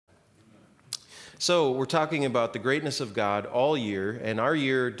So we're talking about the greatness of God all year, and our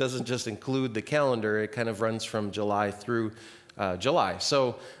year doesn't just include the calendar. It kind of runs from July through July.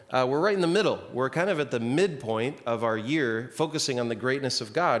 So we're right in the middle. We're kind of at the midpoint of our year, focusing on the greatness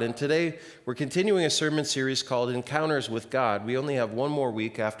of God. And today we're continuing a sermon series called Encounters with God. We only have one more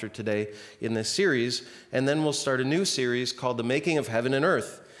week after today in this series, and then we'll start a new series called The Making of Heaven and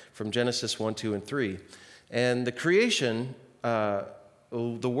Earth from Genesis 1, 2, and 3. And the creation, the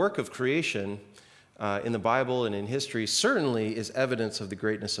work of creation, in the Bible and in history certainly is evidence of the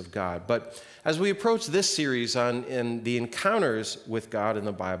greatness of God. But as we approach this series in the encounters with God in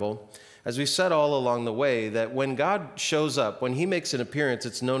the Bible, as we've said all along the way, that when God shows up, when he makes an appearance,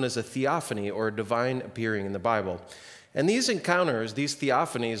 it's known as a theophany or a divine appearing in the Bible. And these encounters, these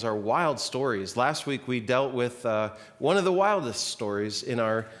theophanies, are wild stories. Last week we dealt with one of the wildest stories in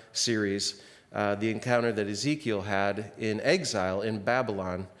our series, the encounter that Ezekiel had in exile in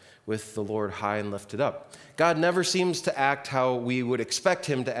Babylon with the Lord high and lifted up. God never seems to act how we would expect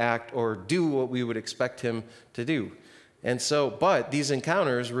him to act or do what we would expect him to do. And so, but these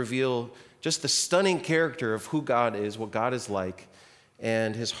encounters reveal just the stunning character of who God is, what God is like,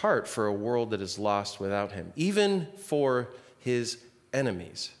 and his heart for a world that is lost without him, even for his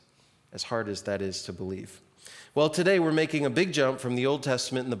enemies, as hard as that is to believe. Well, today we're making a big jump from the Old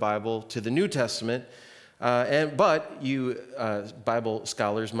Testament in the Bible to the New Testament. But you Bible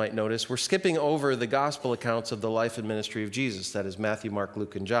scholars might notice we're skipping over the gospel accounts of the life and ministry of Jesus. That is Matthew, Mark,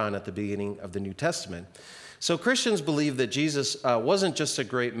 Luke, and John at the beginning of the New Testament. So Christians believe that Jesus wasn't just a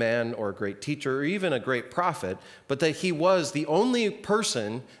great man or a great teacher or even a great prophet, but that he was the only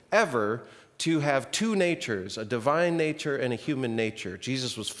person ever to have two natures, a divine nature and a human nature.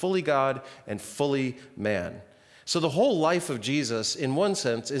 Jesus was fully God and fully man. So the whole life of Jesus, in one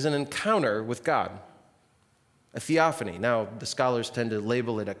sense, is an encounter with God. A theophany. Now, the scholars tend to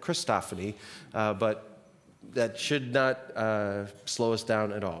label it a Christophany, but that should not slow us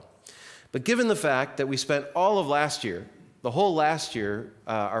down at all. But given the fact that we spent all of last year, the whole last year,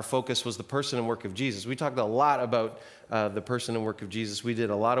 our focus was the person and work of Jesus. We talked a lot about the person and work of Jesus. We did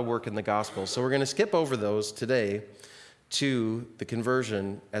a lot of work in the gospel. So we're going to skip over those today to the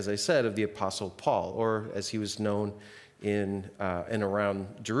conversion, as I said, of the Apostle Paul, or as he was known in and around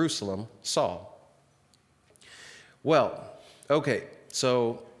Jerusalem, Saul. Well, okay,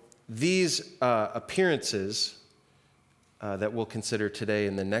 so these appearances that we'll consider today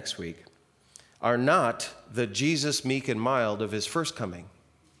and the next week are not the Jesus meek and mild of his first coming.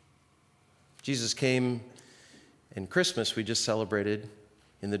 Jesus came in Christmas we just celebrated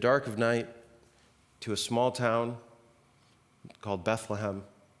in the dark of night to a small town called Bethlehem.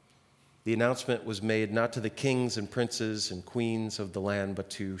 The announcement was made not to the kings and princes and queens of the land, but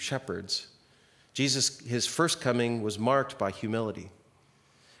to shepherds. Jesus, his first coming was marked by humility.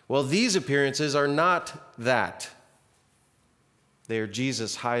 Well, these appearances are not that. They are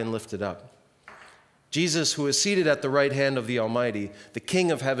Jesus high and lifted up. Jesus, who is seated at the right hand of the Almighty, the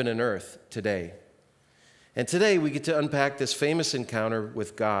King of heaven and earth today. And today we get to unpack this famous encounter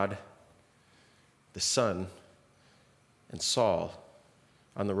with God, the Son, and Saul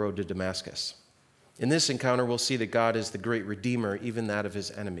on the road to Damascus. In this encounter, we'll see that God is the great Redeemer, even that of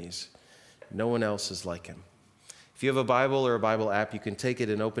his enemies. No one else is like him. If you have a Bible or a Bible app, you can take it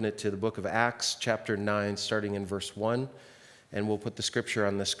and open it to the book of Acts, chapter 9, starting in verse 1. And we'll put the scripture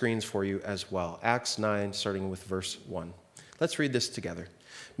on the screens for you as well. Acts 9, starting with verse 1. Let's read this together.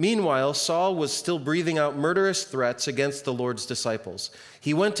 Meanwhile, Saul was still breathing out murderous threats against the Lord's disciples.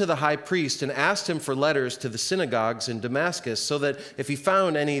 He went to the high priest and asked him for letters to the synagogues in Damascus, so that if he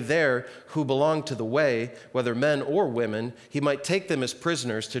found any there who belonged to the way, whether men or women, he might take them as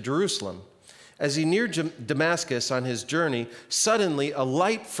prisoners to Jerusalem. As he neared Damascus on his journey, suddenly a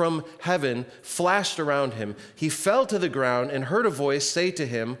light from heaven flashed around him. He fell to the ground and heard a voice say to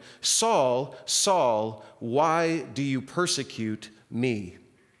him, "Saul, Saul, why do you persecute me?"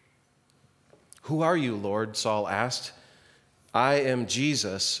 "Who are you, Lord?" Saul asked. "I am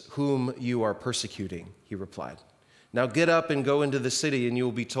Jesus, whom you are persecuting," he replied. "Now get up and go into the city, and you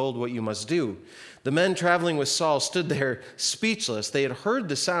will be told what you must do." The men traveling with Saul stood there speechless. They had heard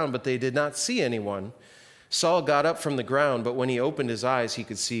the sound, but they did not see anyone. Saul got up from the ground, but when he opened his eyes, he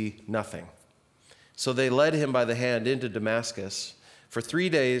could see nothing. So they led him by the hand into Damascus. For 3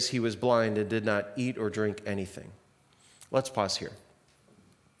 days he was blind and did not eat or drink anything. Let's pause here.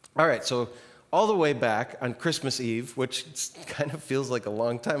 All right, so all the way back on Christmas Eve, which kind of feels like a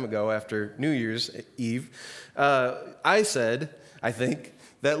long time ago after New Year's Eve, I said, I think,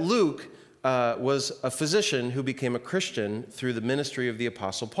 that Luke was a physician who became a Christian through the ministry of the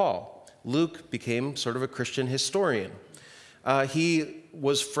Apostle Paul. Luke became sort of a Christian historian. He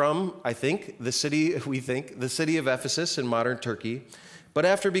was from, the city of Ephesus in modern Turkey. But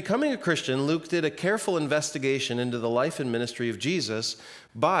after becoming a Christian, Luke did a careful investigation into the life and ministry of Jesus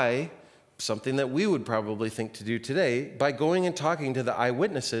by something that we would probably think to do today, by going and talking to the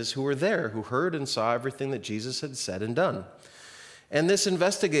eyewitnesses who were there, who heard and saw everything that Jesus had said and done. And this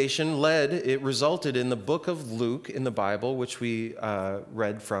investigation resulted in the book of Luke in the Bible, which we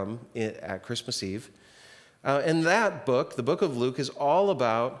read from at Christmas Eve. And that book, the book of Luke, is all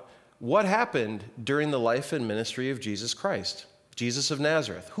about what happened during the life and ministry of Jesus Christ, Jesus of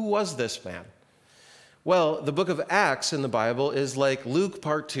Nazareth. Who was this man? Well, the book of Acts in the Bible is like Luke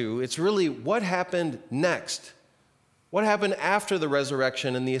part 2. It's really what happened next. What happened after the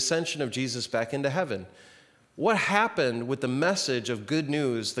resurrection and the ascension of Jesus back into heaven? What happened with the message of good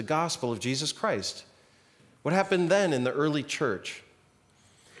news, the gospel of Jesus Christ? What happened then in the early church?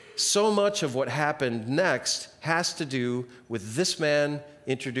 So much of what happened next has to do with this man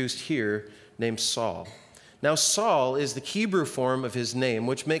introduced here named Saul. Now, Saul is the Hebrew form of his name,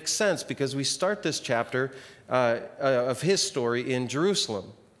 which makes sense because we start this chapter of his story in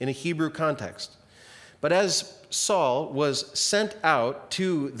Jerusalem, in a Hebrew context. But as Saul was sent out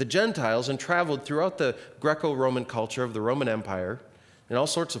to the Gentiles and traveled throughout the Greco-Roman culture of the Roman Empire, in all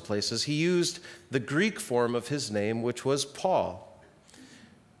sorts of places, he used the Greek form of his name, which was Paul.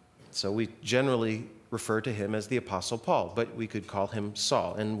 So we generally refer to him as the Apostle Paul, but we could call him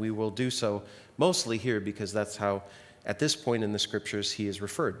Saul, and we will do so mostly here because that's how, at this point in the scriptures, he is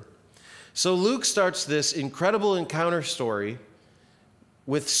referred. So Luke starts this incredible encounter story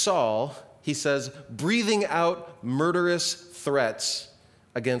with Saul, he says, breathing out murderous threats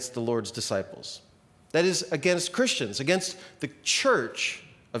against the Lord's disciples. That is, against Christians, against the church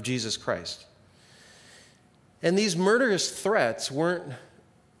of Jesus Christ. And these murderous threats weren't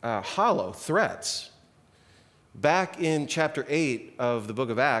hollow threats. Back in chapter 8 of the book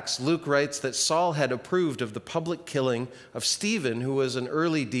of Acts, Luke writes that Saul had approved of the public killing of Stephen, who was an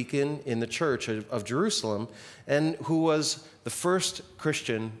early deacon in the church of Jerusalem, and who was the first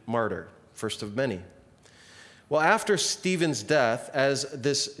Christian martyr, first of many. Well, after Stephen's death, as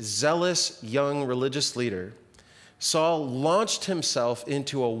this zealous young religious leader, Saul launched himself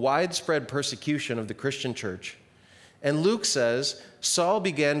into a widespread persecution of the Christian church. And Luke says Saul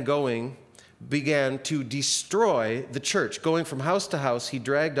began to destroy the church. Going from house to house, he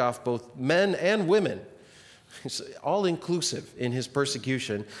dragged off both men and women, all inclusive in his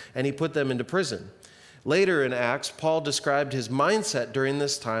persecution, and he put them into prison. Later in Acts, Paul described his mindset during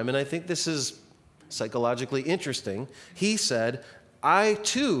this time, and I think this is psychologically interesting. He said, I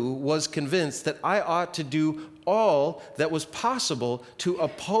too was convinced that I ought to do all that was possible to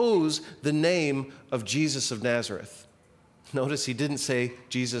oppose the name of Jesus of Nazareth. Notice he didn't say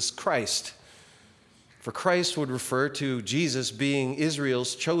Jesus Christ. For Christ would refer to Jesus being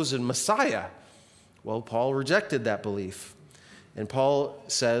Israel's chosen Messiah. Well, Paul rejected that belief. And Paul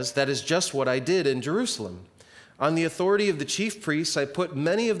says, that is just what I did in Jerusalem. On the authority of the chief priests, I put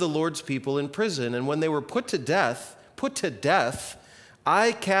many of the Lord's people in prison, and when they were put to death,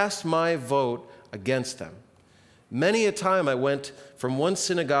 I cast my vote against them. Many a time I went from one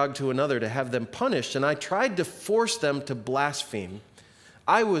synagogue to another to have them punished, and I tried to force them to blaspheme.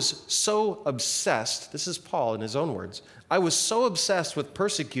 I was so obsessed, this is Paul in his own words, I was so obsessed with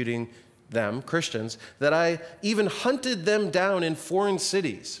persecuting them, Christians, that I even hunted them down in foreign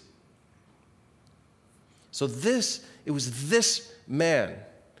cities. So it was this man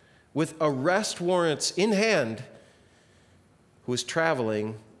with arrest warrants in hand who was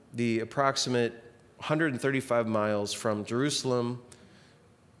traveling the approximate 135 miles from Jerusalem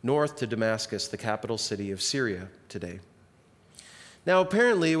north to Damascus, the capital city of Syria today. Now,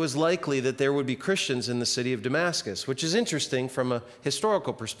 apparently, it was likely that there would be Christians in the city of Damascus, which is interesting from a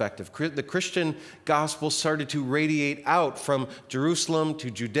historical perspective. The Christian gospel started to radiate out from Jerusalem to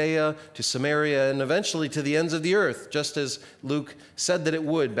Judea to Samaria and eventually to the ends of the earth, just as Luke said that it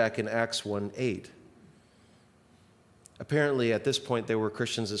would back in Acts 1:8. Apparently, at this point, there were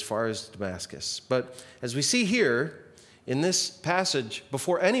Christians as far as Damascus. But as we see here in this passage,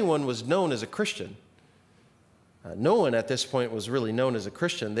 before anyone was known as a Christian, no one at this point was really known as a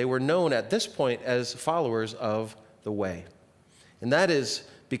Christian. They were known at this point as followers of the way. And that is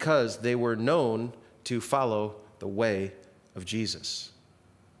because they were known to follow the way of Jesus.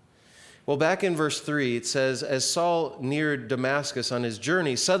 Well, back in verse 3, it says, as Saul neared Damascus on his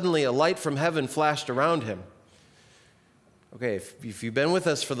journey, suddenly a light from heaven flashed around him. Okay, if you've been with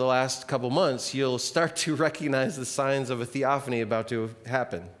us for the last couple months, you'll start to recognize the signs of a theophany about to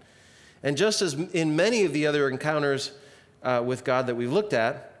happen. And just as in many of the other encounters with God that we've looked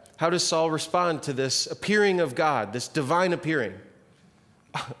at, how does Saul respond to this appearing of God, this divine appearing?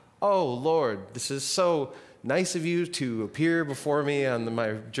 Oh, Lord, this is so nice of you to appear before me on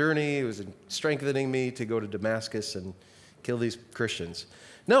my journey. It was strengthening me to go to Damascus and kill these Christians.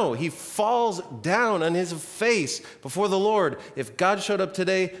 No, he falls down on his face before the Lord. If God showed up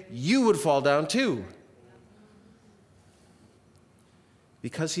today, you would fall down too.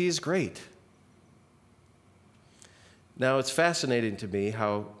 Because he is great. Now, it's fascinating to me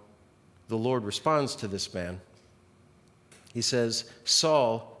how the Lord responds to this man. He says,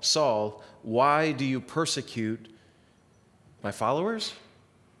 Saul, Saul, why do you persecute my followers?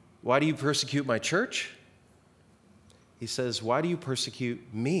 Why do you persecute my church? He says, why do you persecute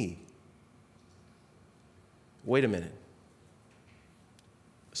me? Wait a minute.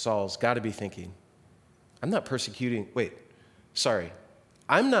 Saul's got to be thinking, I'm not persecuting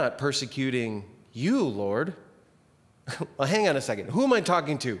you, Lord. Well, hang on a second. Who am I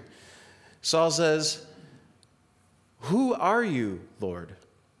talking to? Saul says, who are you, Lord?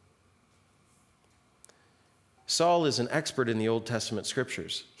 Saul is an expert in the Old Testament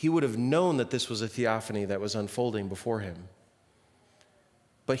scriptures. He would have known that this was a theophany that was unfolding before him.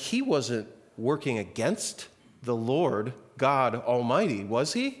 But he wasn't working against the Lord God Almighty,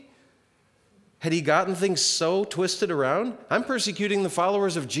 was he? Had he gotten things so twisted around? I'm persecuting the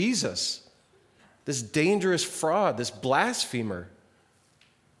followers of Jesus, this dangerous fraud, this blasphemer.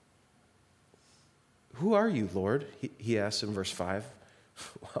 Who are you, Lord? He asks in verse 5.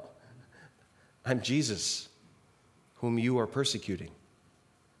 Well, I'm Jesus, whom you are persecuting.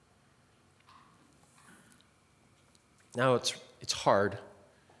 Now, it's hard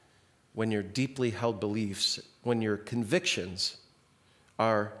when your deeply held beliefs, when your convictions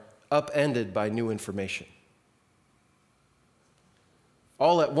are upended by new information.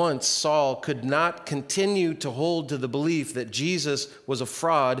 All at once, Saul could not continue to hold to the belief that Jesus was a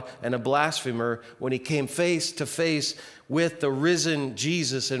fraud and a blasphemer when he came face to face with the risen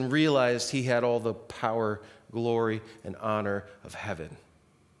Jesus and realized he had all the power, glory, and honor of heaven.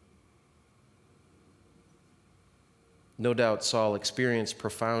 No doubt Saul experienced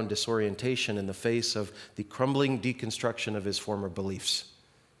profound disorientation in the face of the crumbling deconstruction of his former beliefs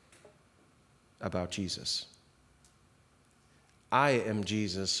about Jesus. I am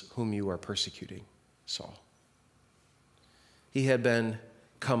Jesus whom you are persecuting, Saul. He had been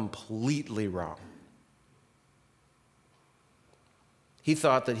completely wrong. He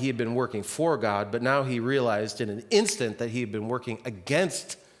thought that he had been working for God, but now he realized in an instant that he had been working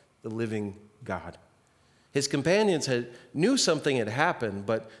against the living God. His companions knew something had happened,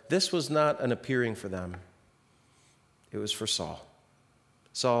 but this was not an appearing for them. It was for Saul.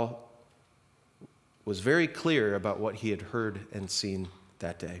 Saul was very clear about what he had heard and seen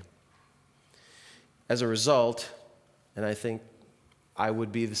that day. As a result, and I think I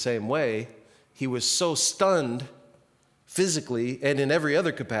would be the same way, he was so stunned physically and in every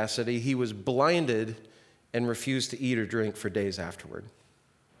other capacity, he was blinded and refused to eat or drink for days afterward.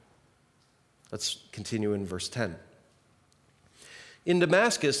 Let's continue in verse 10. In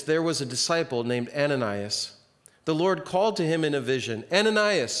Damascus, there was a disciple named Ananias. The Lord called to him in a vision,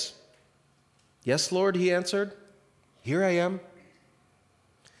 Ananias. Yes, Lord, he answered. Here I am.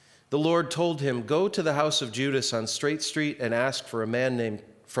 The Lord told him, go to the house of Judas on Straight Street and ask for a man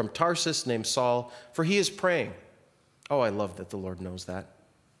from Tarsus named Saul, for he is praying. Oh, I love that the Lord knows that.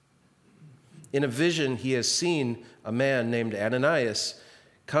 In a vision, he has seen a man named Ananias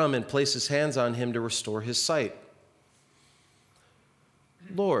come and place his hands on him to restore his sight.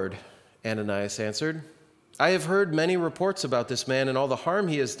 Lord, Ananias answered, I have heard many reports about this man and all the harm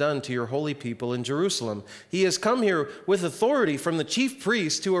he has done to your holy people in Jerusalem. He has come here with authority from the chief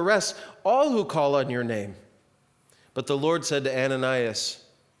priest to arrest all who call on your name. But the Lord said to Ananias,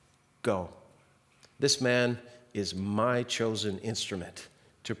 go. This man is my chosen instrument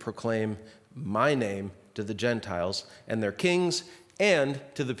to proclaim my name to the Gentiles and their kings and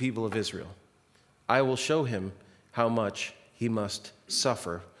to the people of Israel. I will show him how much he must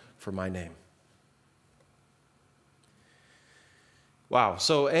suffer for my name. Wow,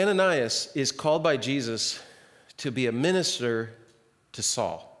 so Ananias is called by Jesus to be a minister to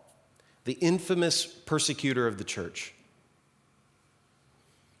Saul, the infamous persecutor of the church.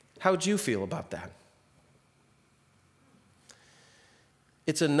 How'd you feel about that?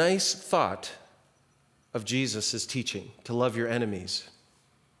 It's a nice thought of Jesus' teaching, to love your enemies,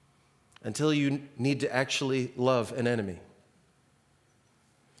 until you need to actually love an enemy.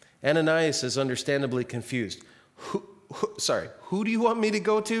 Ananias is understandably confused. Who do you want me to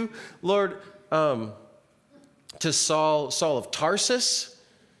go to? Lord, to Saul of Tarsus?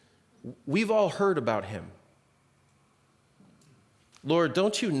 We've all heard about him. Lord,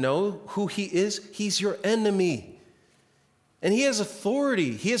 don't you know who he is? He's your enemy. And he has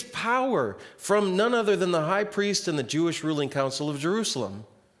authority, he has power from none other than the high priest and the Jewish ruling council of Jerusalem.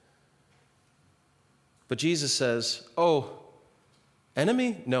 But Jesus says, oh,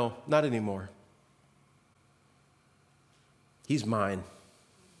 enemy? No, not anymore. He's mine.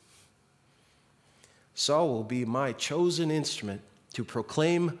 Saul will be my chosen instrument to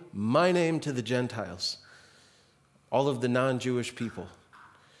proclaim my name to the Gentiles, all of the non-Jewish people,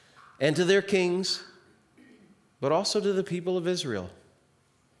 and to their kings, but also to the people of Israel.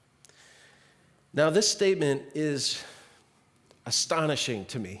 Now, this statement is astonishing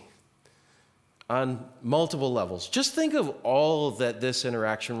to me on multiple levels. Just think of all that this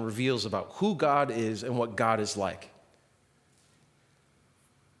interaction reveals about who God is and what God is like.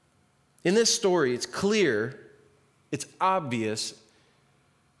 In this story, it's clear, it's obvious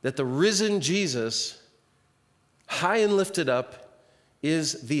that the risen Jesus, high and lifted up,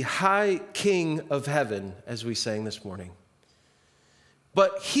 is the high King of heaven, as we sang this morning.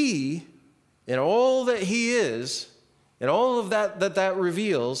 But he, and all that he is, and all of that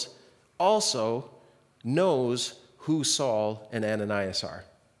reveals, also knows who Saul and Ananias are.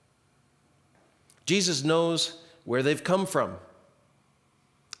 Jesus knows where they've come from.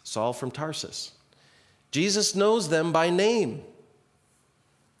 Saul from Tarsus. Jesus knows them by name.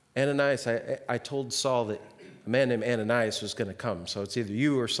 Ananias, I told Saul that a man named Ananias was going to come, so it's either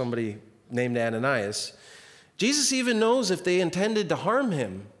you or somebody named Ananias. Jesus even knows if they intended to harm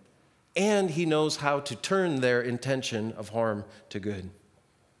him, and he knows how to turn their intention of harm to good.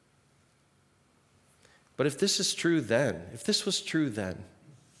 But if this is true then, if this was true then,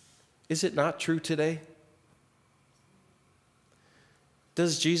 is it not true today?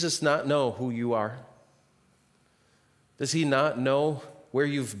 Does Jesus not know who you are? Does he not know where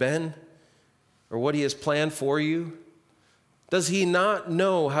you've been or what he has planned for you? Does he not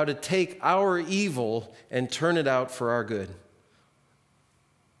know how to take our evil and turn it out for our good?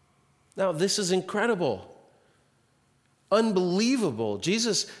 Now, this is incredible, unbelievable.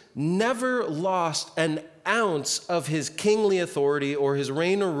 Jesus never lost an ounce of his kingly authority or his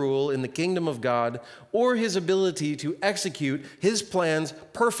reign or rule in the kingdom of God or his ability to execute his plans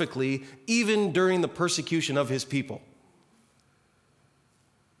perfectly, even during the persecution of his people.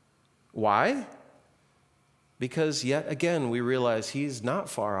 Why? Because yet again, we realize he's not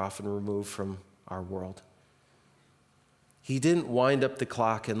far off and removed from our world. He didn't wind up the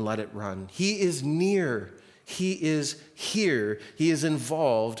clock and let it run. He is near. He is here. He is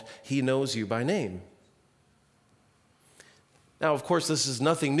involved. He knows you by name. Now, of course, this is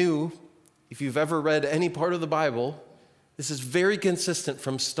nothing new. If you've ever read any part of the Bible, this is very consistent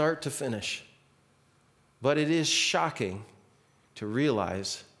from start to finish. But it is shocking to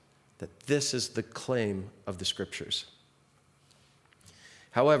realize that this is the claim of the Scriptures.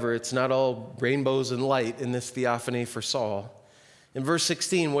 However, it's not all rainbows and light in this theophany for Saul. In verse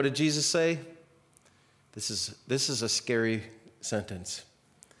 16, what did Jesus say? This is a scary sentence.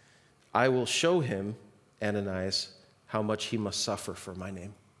 I will show him, Ananias, how much he must suffer for my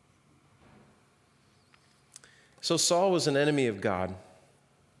name. So Saul was an enemy of God,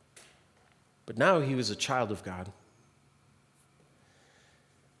 but now he was a child of God.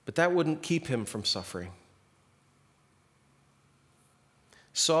 But that wouldn't keep him from suffering.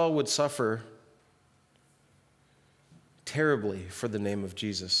 Saul would suffer terribly for the name of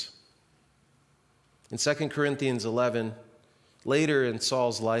Jesus. In 2 Corinthians 11, later in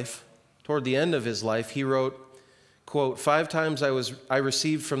Saul's life, toward the end of his life, he wrote, quote, 5 times I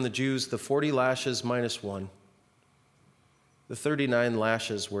received from the Jews the 40 lashes minus 1. The 39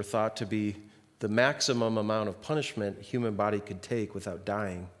 lashes were thought to be the maximum amount of punishment a human body could take without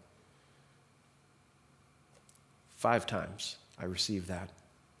dying. 5 times I received that.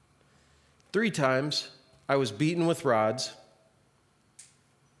 3 times I was beaten with rods.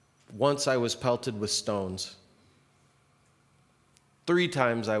 Once I was pelted with stones. 3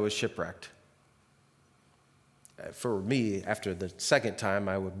 times I was shipwrecked. For me, after the second time,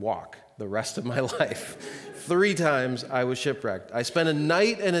 I would walk the rest of my life. 3 times I was shipwrecked. I spent a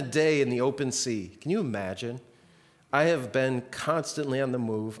night and a day in the open sea. Can you imagine? I have been constantly on the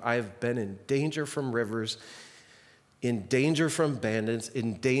move. I have been in danger from rivers, in danger from bandits,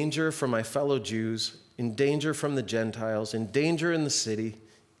 in danger from my fellow Jews, in danger from the Gentiles, in danger in the city,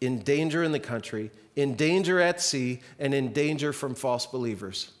 in danger in the country, in danger at sea, and in danger from false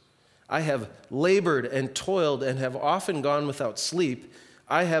believers. I have labored and toiled and have often gone without sleep.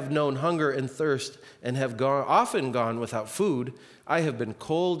 I have known hunger and thirst and have often gone without food. I have been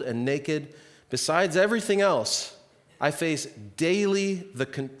cold and naked. Besides everything else, I face daily the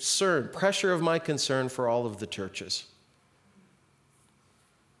pressure of my concern for all of the churches.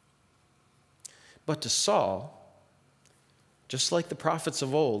 But to Saul, just like the prophets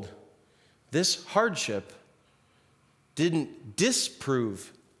of old, this hardship didn't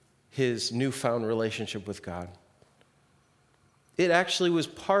disprove his newfound relationship with God. It actually was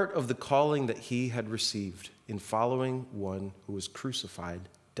part of the calling that he had received in following one who was crucified,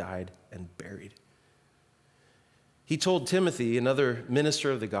 died, and buried. He told Timothy, another minister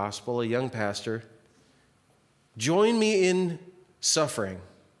of the gospel, a young pastor, "Join me in suffering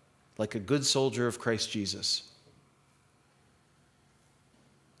like a good soldier of Christ Jesus."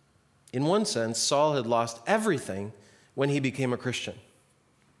 In one sense, Saul had lost everything when he became a Christian.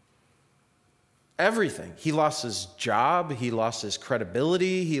 Everything. He lost his job, he lost his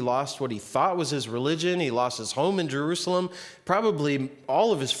credibility, he lost what he thought was his religion, he lost his home in Jerusalem, probably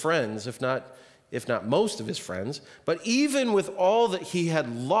all of his friends, if not most of his friends. But even with all that he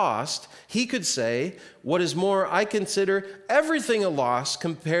had lost, he could say, "What is more, I consider everything a loss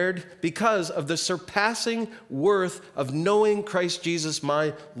because of the surpassing worth of knowing Christ Jesus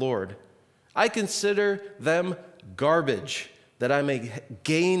my Lord. I consider them garbage, that I may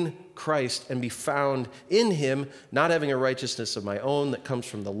gain Christ and be found in him, not having a righteousness of my own that comes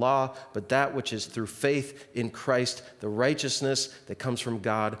from the law, but that which is through faith in Christ, the righteousness that comes from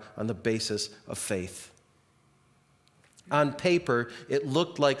God on the basis of faith." On paper, it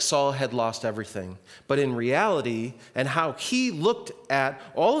looked like Saul had lost everything. But in reality, and how he looked at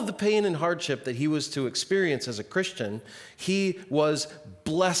all of the pain and hardship that he was to experience as a Christian, he was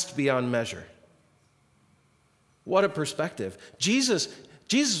blessed beyond measure. What a perspective. Jesus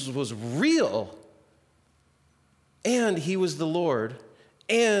was real, and he was the Lord,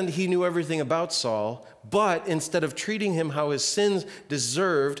 and he knew everything about Saul, but instead of treating him how his sins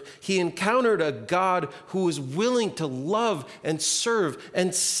deserved, he encountered a God who was willing to love and serve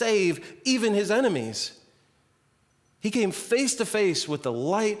and save even his enemies. He came face to face with the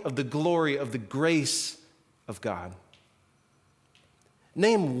light of the glory of the grace of God.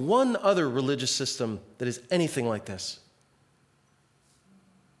 Name one other religious system that is anything like this.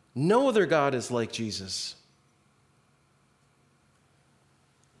 No other God is like Jesus.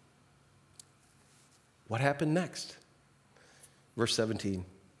 What happened next? Verse 17.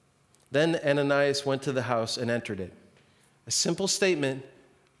 Then Ananias went to the house and entered it. A simple statement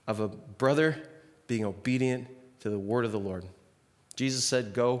of a brother being obedient to the word of the Lord. Jesus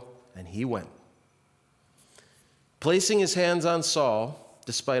said, "Go," and he went. Placing his hands on Saul,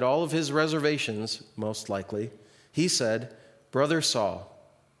 despite all of his reservations, most likely, he said, "Brother Saul,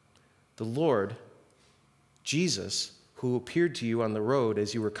 the Lord, Jesus, who appeared to you on the road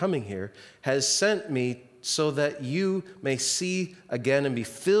as you were coming here, has sent me so that you may see again and be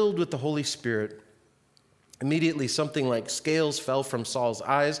filled with the Holy Spirit." Immediately, something like scales fell from Saul's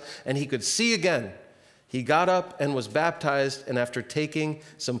eyes, and he could see again. He got up and was baptized, and after taking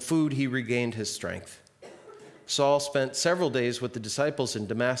some food, he regained his strength. Saul spent several days with the disciples in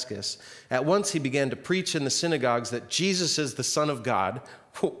Damascus. At once he began to preach in the synagogues that Jesus is the Son of God.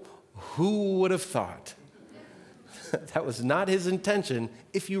 Who would have thought? That was not his intention,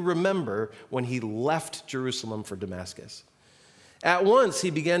 if you remember when he left Jerusalem for Damascus. At once he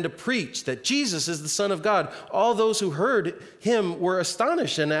began to preach that Jesus is the Son of God. All those who heard him were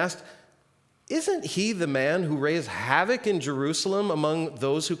astonished and asked, "Isn't he the man who raised havoc in Jerusalem among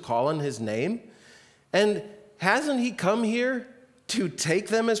those who call on his name? And hasn't he come here to take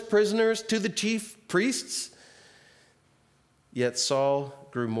them as prisoners to the chief priests?" Yet Saul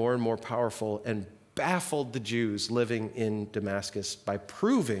grew more and more powerful and baffled the Jews living in Damascus by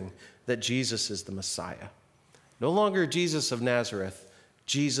proving that Jesus is the Messiah. No longer Jesus of Nazareth,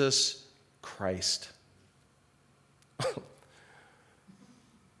 Jesus Christ.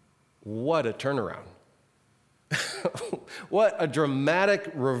 What a turnaround. What a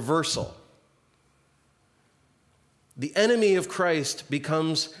dramatic reversal. The enemy of Christ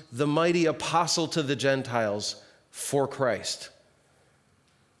becomes the mighty apostle to the Gentiles for Christ.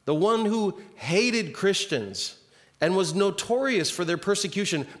 The one who hated Christians and was notorious for their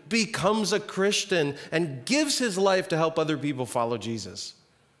persecution becomes a Christian and gives his life to help other people follow Jesus.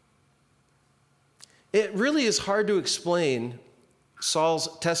 It really is hard to explain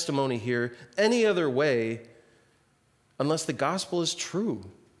Saul's testimony here any other way unless the gospel is true.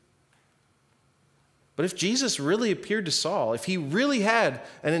 But if Jesus really appeared to Saul, if he really had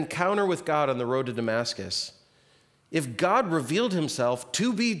an encounter with God on the road to Damascus, if God revealed himself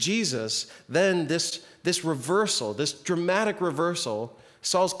to be Jesus, then this reversal, this dramatic reversal,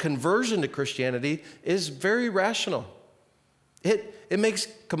 Saul's conversion to Christianity, is very rational. It makes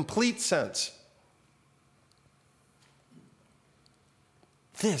complete sense.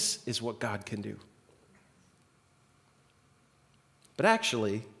 This is what God can do. But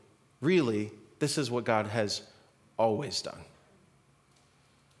actually, really, this is what God has always done.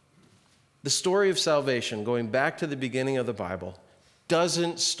 The story of salvation, going back to the beginning of the Bible,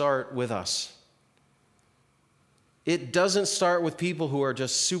 doesn't start with us. It doesn't start with people who are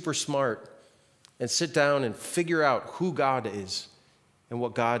just super smart and sit down and figure out who God is and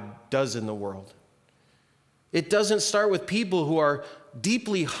what God does in the world. It doesn't start with people who are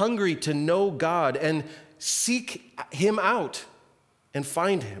deeply hungry to know God and seek him out and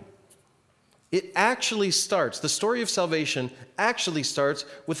find him. It actually starts, the story of salvation actually starts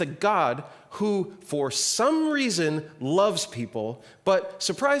with a God who, for some reason, loves people, but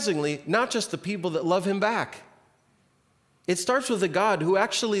surprisingly, not just the people that love him back. It starts with a God who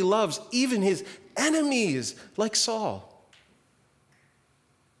actually loves even his enemies, like Saul,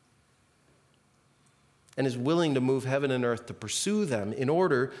 and is willing to move heaven and earth to pursue them in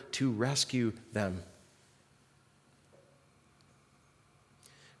order to rescue them.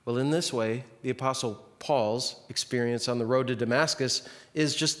 Well, in this way, the Apostle Paul's experience on the road to Damascus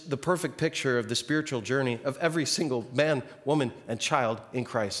is just the perfect picture of the spiritual journey of every single man, woman, and child in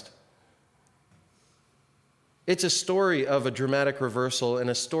Christ. It's a story of a dramatic reversal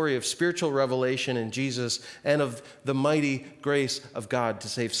and a story of spiritual revelation in Jesus and of the mighty grace of God to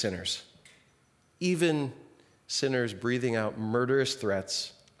save sinners, even sinners breathing out murderous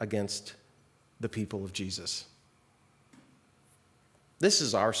threats against the people of Jesus. This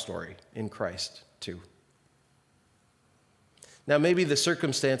is our story in Christ, too. Now, maybe the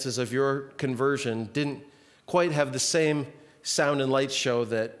circumstances of your conversion didn't quite have the same sound and light show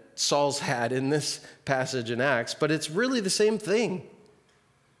that Saul's had in this passage in Acts, but it's really the same thing.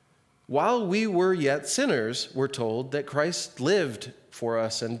 While we were yet sinners, we're told that Christ lived for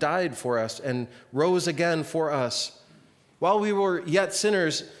us and died for us and rose again for us. While we were yet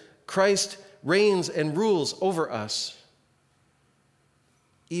sinners, Christ reigns and rules over us,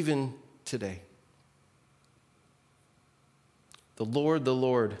 even today. The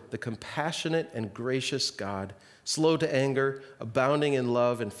Lord, the compassionate and gracious God, slow to anger, abounding in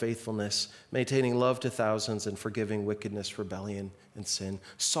love and faithfulness, maintaining love to thousands and forgiving wickedness, rebellion, and sin.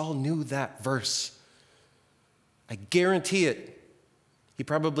 Saul knew that verse. I guarantee it. He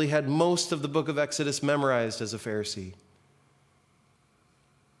probably had most of the book of Exodus memorized as a Pharisee.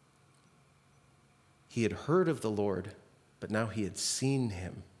 He had heard of the Lord, but now he had seen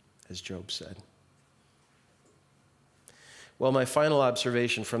him, as Job said. Well, my final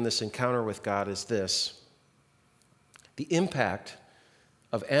observation from this encounter with God is this. The impact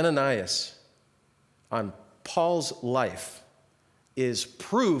of Ananias on Paul's life is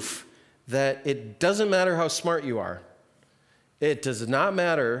proof that it doesn't matter how smart you are. It does not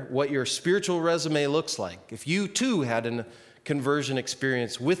matter what your spiritual resume looks like. If you too had a conversion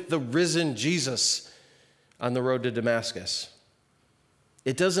experience with the risen Jesus on the road to Damascus,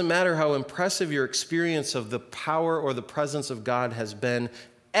 it doesn't matter how impressive your experience of the power or the presence of God has been.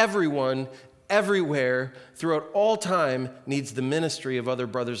 Everyone, everywhere, throughout all time, needs the ministry of other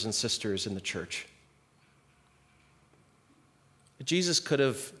brothers and sisters in the church. Jesus could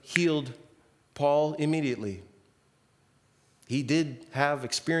have healed Paul immediately. He did have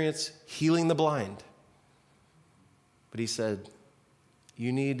experience healing the blind. But he said,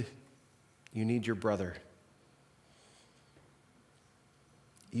 you need your brother.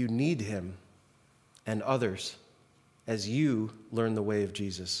 You need him and others as you learn the way of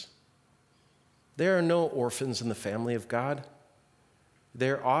Jesus. There are no orphans in the family of God.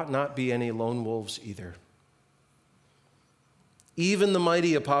 There ought not be any lone wolves either. Even the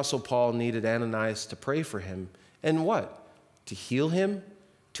mighty Apostle Paul needed Ananias to pray for him. And what? To heal him,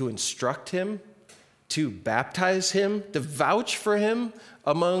 to instruct him, to baptize him, to vouch for him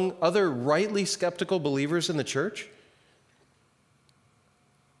among other rightly skeptical believers in the church.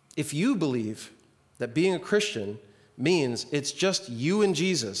 If you believe that being a Christian means it's just you and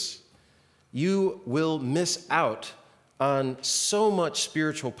Jesus, you will miss out on so much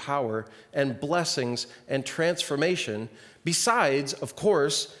spiritual power and blessings and transformation, besides, of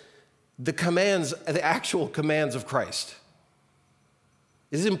course, the actual commands of Christ.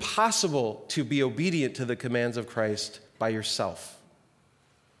 It is impossible to be obedient to the commands of Christ by yourself.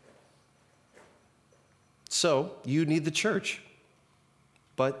 So, you need the church,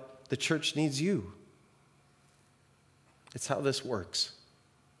 but the church needs you. It's how this works.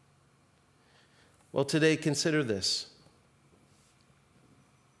 Well, today, consider this.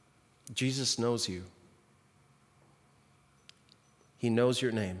 Jesus knows you. He knows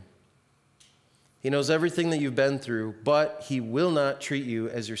your name. He knows everything that you've been through, but he will not treat you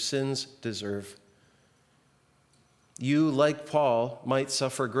as your sins deserve. You, like Paul, might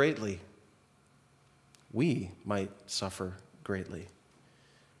suffer greatly. We might suffer greatly.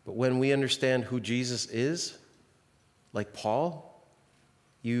 But when we understand who Jesus is, like Paul,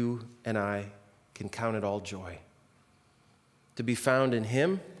 you and I can count it all joy. To be found in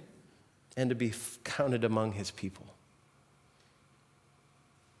him and to be counted among his people.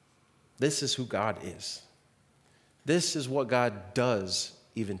 This is who God is. This is what God does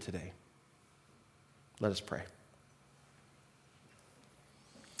even today. Let us pray.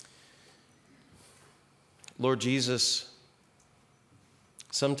 Lord Jesus,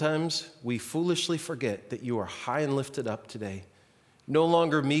 sometimes we foolishly forget that you are high and lifted up today, no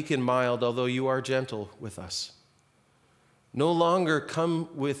longer meek and mild, although you are gentle with us. No longer come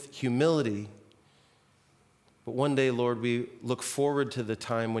with humility, but one day, Lord, we look forward to the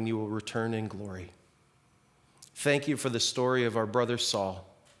time when you will return in glory. Thank you for the story of our brother Saul,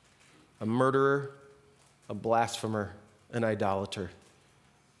 a murderer, a blasphemer, an idolater,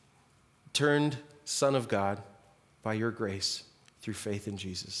 turned Son of God by your grace through faith in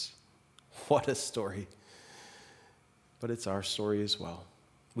Jesus. What a story. But it's our story as well.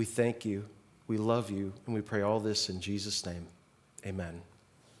 We thank you, we love you, and we pray all this in Jesus' name. Amen.